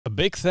A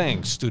big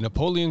thanks to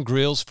Napoleon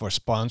Grills for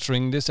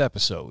sponsoring this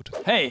episode.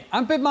 Hey,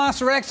 I'm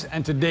Pitmaster X,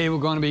 and today we're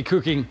going to be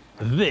cooking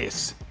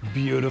this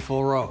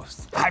beautiful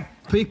roast. I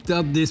picked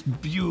up this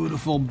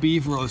beautiful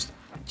beef roast.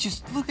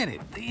 Just look at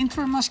it, the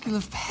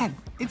intramuscular fat.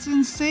 It's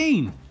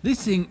insane.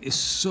 This thing is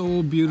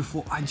so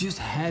beautiful. I just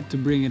had to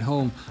bring it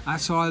home. I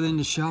saw it in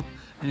the shop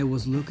and it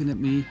was looking at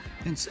me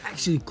and it's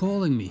actually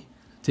calling me.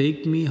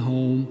 Take me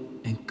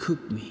home and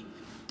cook me.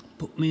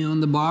 Put me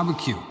on the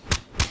barbecue.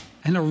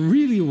 And I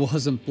really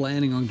wasn't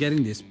planning on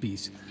getting this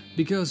piece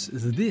because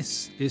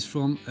this is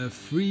from a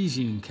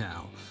Frisian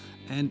cow.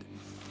 And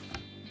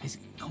has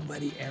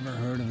nobody ever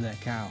heard of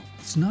that cow?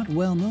 It's not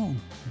well known.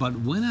 But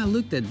when I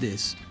looked at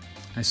this,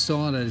 I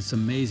saw that it's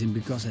amazing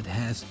because it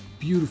has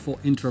beautiful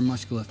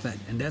intramuscular fat,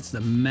 and that's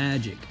the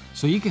magic.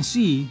 So you can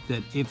see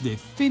that if they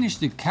finish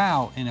the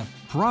cow in a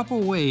proper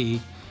way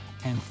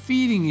and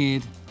feeding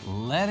it,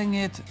 letting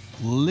it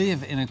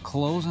live in a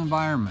closed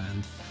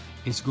environment,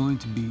 it's going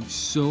to be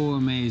so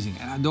amazing.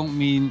 And I don't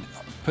mean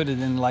put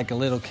it in like a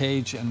little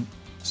cage and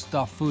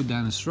stuff food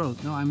down its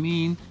throat. No, I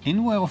mean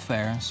in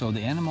welfare, so the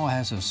animal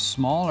has a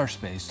smaller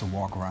space to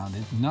walk around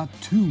it, not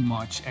too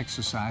much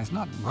exercise,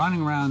 not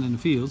running around in the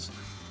fields,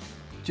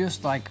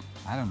 just like,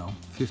 I don't know,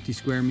 50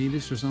 square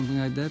meters or something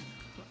like that.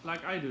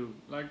 Like I do,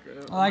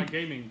 like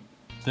gaming.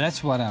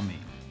 That's what I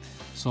mean.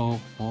 So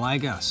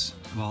like us,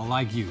 well,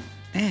 like you.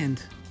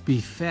 And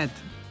be fed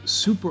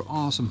super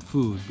awesome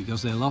food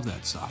because they love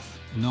that stuff.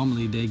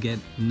 Normally they get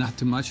not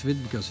too much of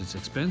it because it's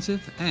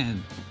expensive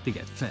and they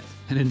get fed.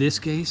 And in this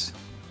case,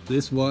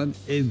 this one,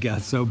 it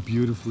got so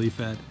beautifully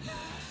fed.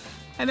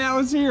 And now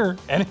it's here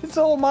and it's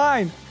all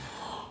mine.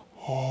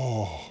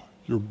 Oh,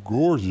 you're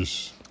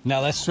gorgeous.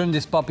 Now let's trim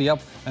this puppy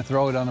up and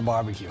throw it on a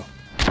barbecue.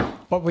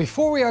 But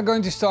before we are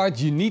going to start,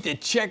 you need to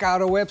check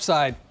out our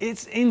website.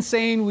 It's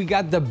insane. We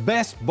got the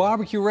best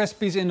barbecue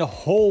recipes in the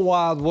whole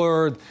wide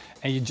world.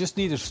 And you just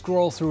need to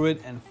scroll through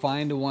it and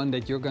find the one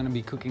that you're going to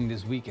be cooking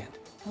this weekend.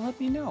 And let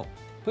me know.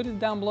 Put it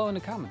down below in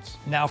the comments.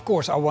 Now, of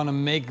course, I want to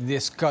make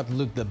this cut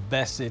look the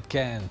best it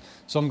can.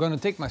 So I'm going to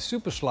take my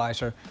super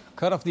slicer,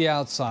 cut off the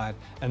outside,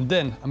 and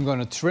then I'm going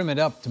to trim it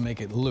up to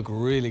make it look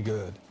really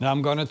good. Now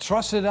I'm going to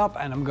truss it up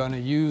and I'm going to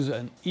use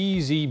an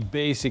easy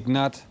basic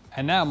nut.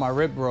 And now my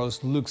rib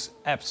roast looks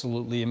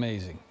absolutely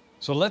amazing.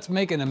 So let's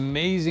make an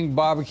amazing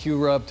barbecue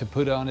rub to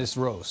put on this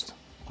roast.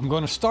 I'm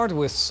going to start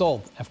with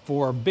salt, and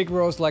for a big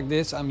roast like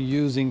this I'm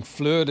using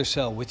fleur de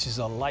sel, which is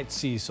a light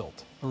sea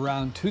salt,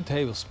 around 2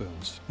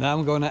 tablespoons. Now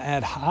I'm going to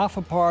add half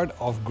a part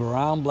of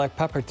ground black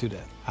pepper to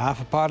that,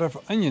 half a part of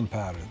onion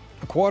powder,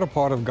 a quarter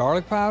part of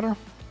garlic powder,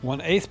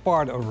 1/8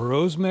 part of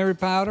rosemary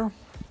powder,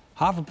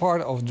 half a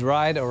part of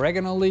dried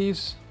oregano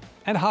leaves,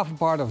 and half a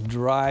part of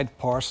dried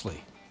parsley.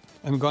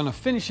 I'm going to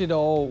finish it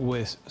all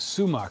with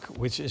sumac,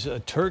 which is a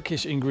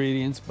Turkish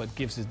ingredient but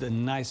gives it a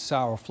nice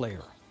sour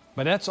flavor.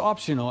 But that's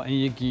optional and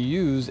you can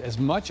use as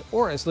much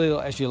or as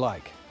little as you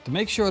like. To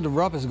make sure the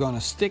rub is going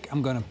to stick,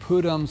 I'm going to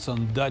put on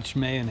some Dutch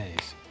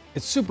mayonnaise.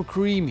 It's super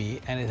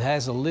creamy and it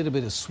has a little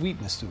bit of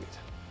sweetness to it.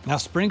 Now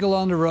sprinkle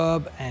on the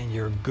rub and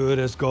you're good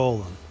as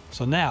golden.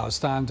 So now it's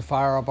time to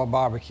fire up our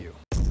barbecue.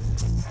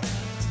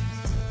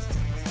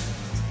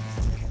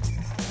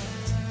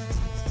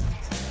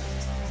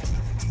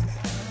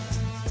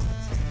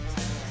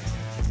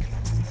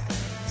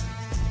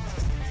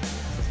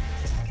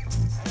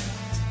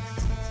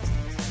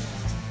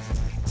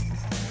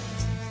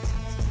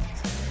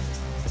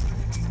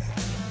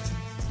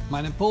 My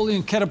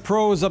Napoleon Kettle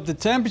Pro is up to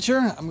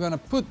temperature. I'm gonna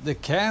put the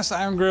cast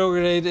iron grill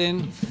grate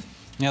in.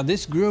 Now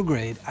this grill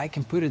grate, I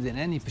can put it in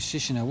any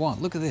position I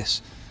want. Look at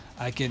this.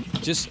 I can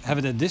just have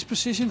it at this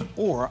position,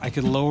 or I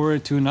could lower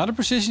it to another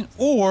position,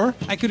 or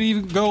I could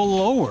even go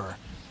lower.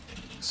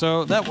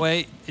 So that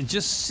way it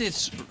just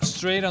sits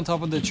straight on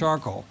top of the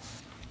charcoal.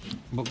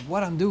 But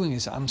what I'm doing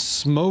is I'm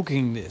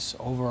smoking this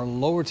over a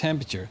lower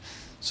temperature.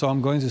 So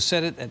I'm going to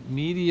set it at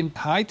medium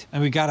height,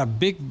 and we got a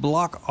big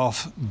block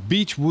of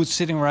beech wood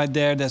sitting right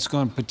there that's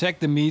going to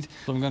protect the meat.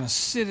 So I'm going to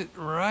sit it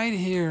right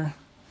here,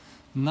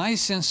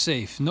 nice and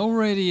safe. No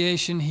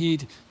radiation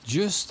heat,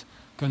 just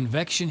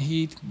convection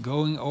heat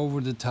going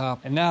over the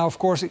top. And now, of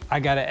course,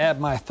 I got to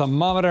add my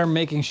thermometer,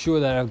 making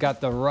sure that I've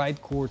got the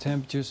right core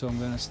temperature. So I'm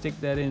going to stick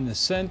that in the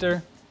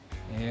center.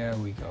 There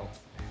we go.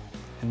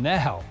 And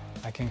now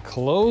I can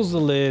close the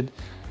lid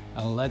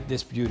and let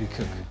this beauty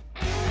cook.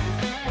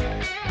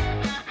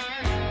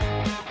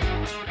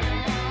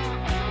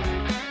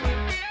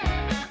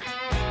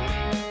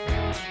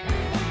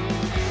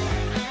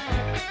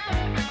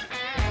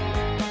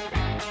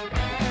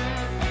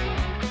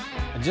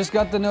 I just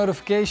got the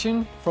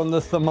notification from the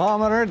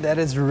thermometer that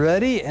it's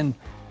ready, and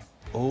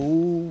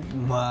oh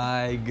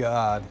my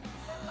God.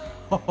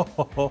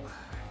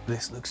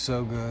 This looks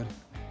so good.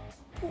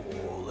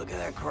 Oh, look at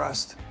that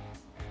crust.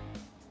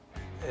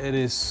 It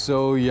is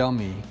so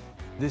yummy.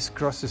 This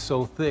crust is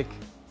so thick,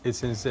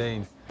 it's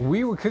insane.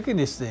 We were cooking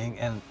this thing,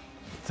 and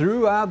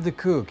throughout the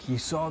cook, you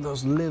saw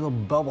those little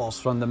bubbles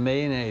from the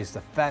mayonnaise,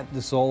 the fat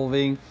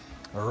dissolving,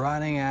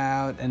 running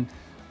out, and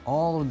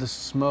all of the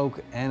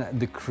smoke and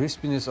the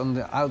crispiness on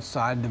the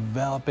outside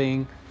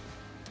developing.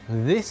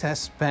 This has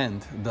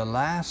spent the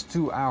last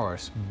 2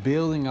 hours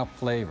building up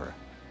flavor.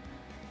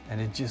 And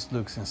it just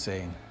looks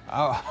insane.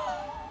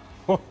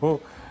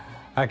 Oh,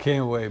 I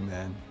can't wait,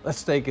 man.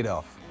 Let's take it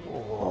off.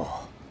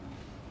 Oh,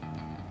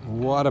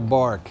 what a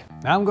bark.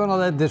 Now I'm gonna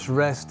let this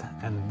rest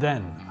and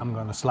then I'm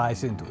gonna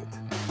slice into it.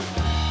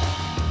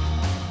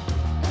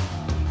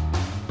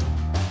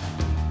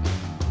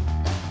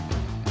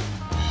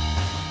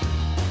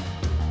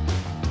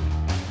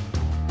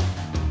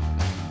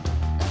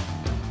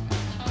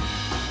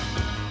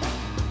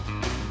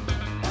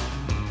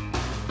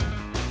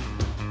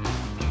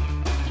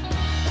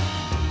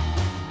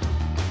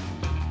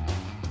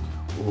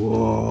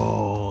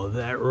 Whoa,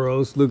 that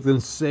roast looked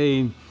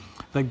insane.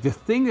 Like the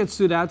thing that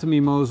stood out to me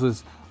most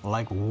was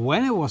like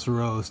when it was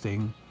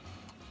roasting,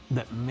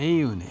 that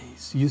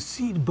mayonnaise. You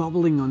see it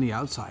bubbling on the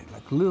outside,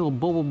 like little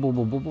bubble,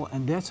 bubble, bubble,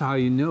 and that's how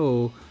you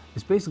know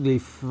it's basically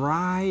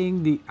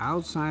frying the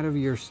outside of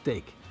your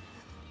steak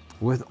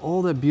with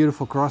all that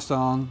beautiful crust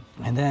on,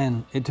 and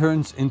then it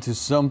turns into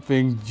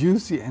something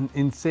juicy and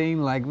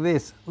insane like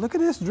this. Look at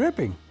this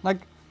dripping. Like,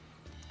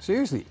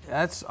 seriously,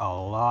 that's a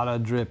lot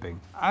of dripping.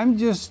 I'm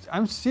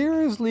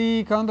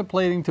seriously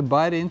contemplating to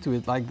bite into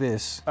it like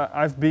this.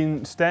 I've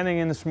been standing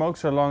in the smoke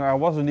so long I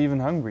wasn't even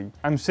hungry.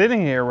 I'm sitting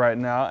here right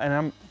now and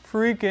I'm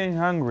freaking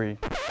hungry.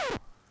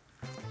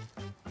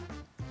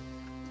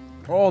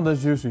 Oh,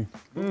 that's juicy.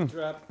 Booby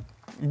trap.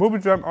 Booby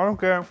trap, I don't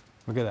care.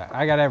 Look at that,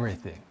 I got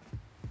everything.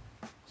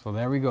 So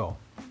there we go.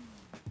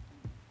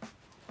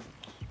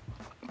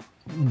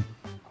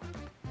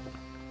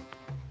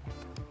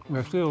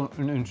 There's still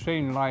an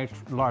insane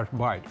large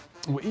bite.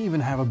 We even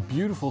have a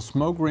beautiful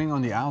smoke ring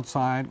on the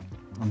outside.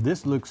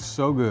 This looks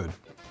so good.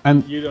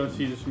 And You don't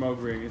see the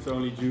smoke ring, it's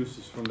only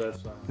juices from that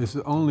side. this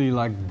is only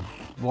like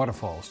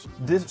waterfalls.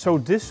 This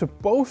is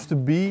supposed to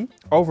be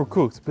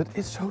overcooked, but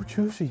it's so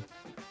juicy.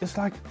 It's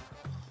like,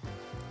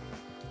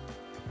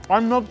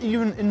 I'm not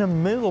even in the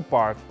middle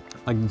part.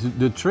 Like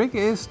the trick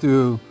is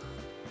to,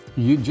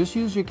 you just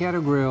use your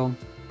kettle grill,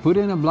 put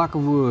in a block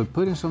of wood,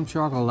 put in some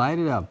charcoal, light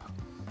it up.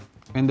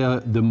 And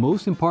the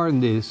most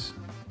important is,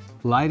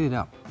 light it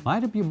up.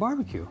 Light up your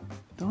barbecue.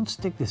 Don't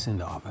stick this in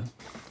the oven.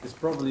 It's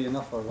probably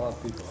enough for a lot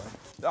of people,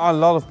 right? A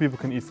lot of people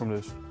can eat from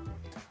this.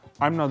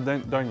 I'm not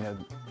done yet,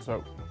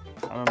 so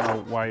I don't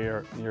know why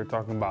you're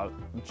talking about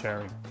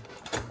sharing.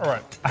 All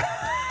right,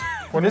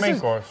 for the main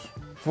course.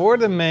 For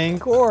the main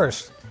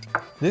course.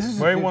 This is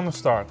Where you want to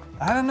start?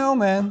 I don't know,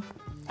 man.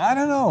 I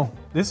don't know.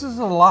 This is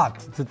a lot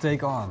to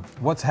take on.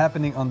 What's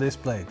happening on this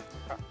plate?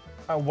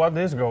 What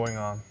is going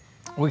on?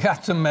 We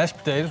got some mashed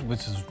potatoes,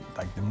 which is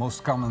like the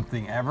most common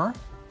thing ever.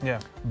 Yeah.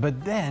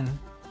 But then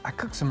I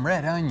cooked some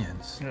red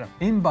onions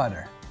in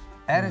butter,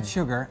 added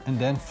sugar, and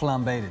then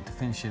flambéed it to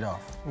finish it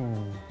off.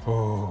 Ooh.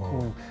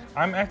 Ooh.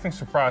 I'm acting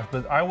surprised,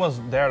 but I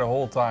was there the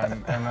whole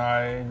time and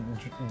I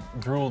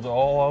drooled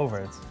all over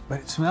it.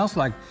 But it smells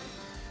like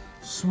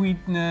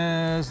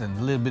sweetness and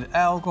a little bit of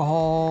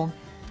alcohol.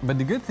 But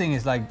the good thing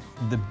is, like,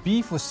 the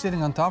beef was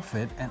sitting on top of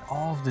it and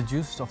all of the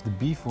juices of the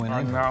beef went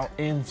are into now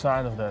it.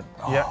 inside of that.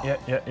 Oh.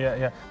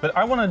 Yeah. But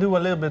I want to do a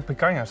little bit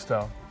picanha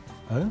style.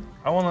 Huh?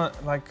 I want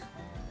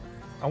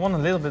a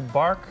little bit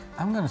bark.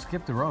 I'm gonna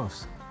skip the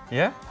roast.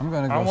 Yeah? I'm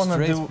gonna go I want to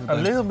straight do for a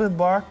the- little bit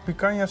bark,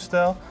 picanha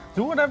style.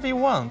 Do whatever you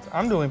want.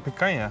 I'm doing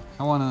picanha.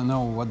 I want to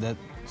know what that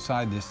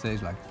side dish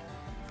tastes like.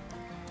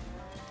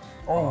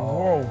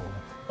 Oh,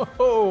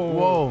 whoa.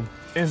 Whoa.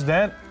 Is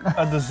that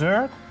a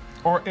dessert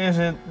or is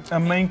it a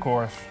main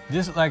course?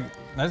 This, like,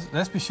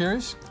 let's be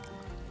serious.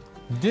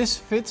 This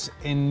fits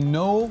in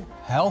no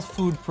health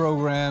food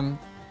program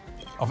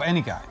of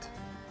any kind.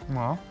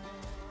 Well,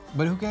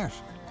 But who cares?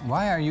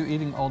 Why are you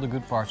eating all the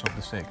good parts of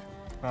the steak?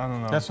 I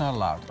don't know. That's not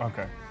allowed.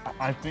 Okay.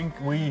 I think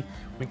we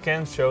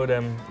can show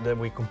them that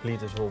we complete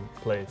this whole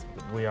plate,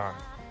 but we are.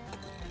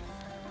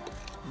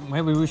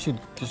 Maybe we should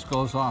just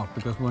close off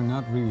because we're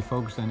not really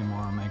focused anymore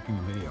on making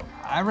a video.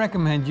 I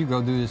recommend you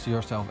go do this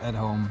yourself at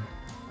home.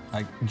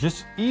 Like,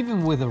 just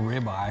even with a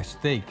ribeye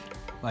steak,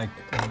 like,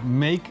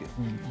 make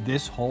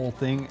this whole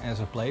thing as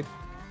a plate.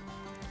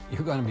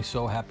 You're gonna be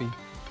so happy.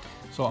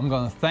 So I'm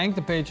gonna thank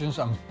the patrons,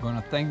 I'm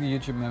gonna thank the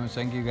YouTube members,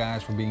 thank you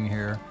guys for being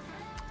here.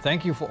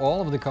 Thank you for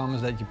all of the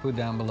comments that you put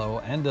down below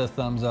and the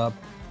thumbs up.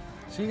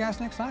 See you guys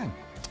next time.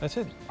 That's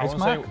it. I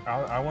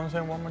want to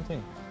say one more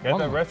thing. Get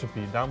that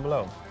recipe down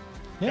below.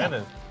 Yeah.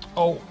 Get it.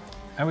 Oh,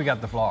 and we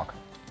got the vlog.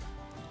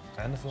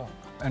 And the vlog.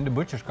 And the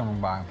butcher's coming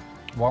by.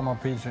 One more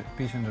piece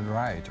in the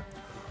dry.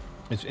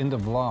 It's in the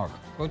vlog.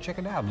 Go check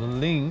it out. The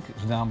link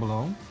is down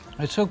below.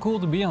 It's so cool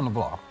to be on the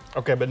vlog.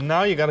 Okay, but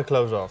now you gotta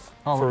close off.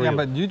 Oh, for yeah, real.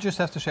 but you just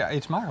have to say,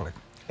 eet smakelijk.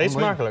 Eet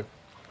smakelijk.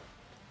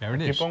 There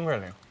it is. Keep on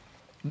grilling.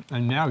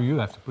 And now you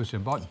have to push the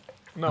button.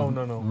 No.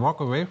 Walk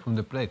away from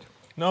the plate.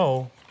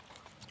 No.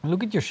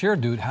 Look at your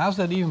shirt, dude. How's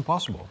that even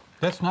possible?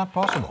 That's not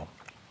possible.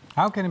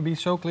 How can it be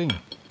so clean?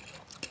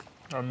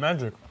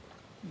 Magic.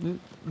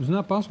 It's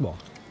not possible.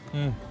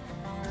 Mm.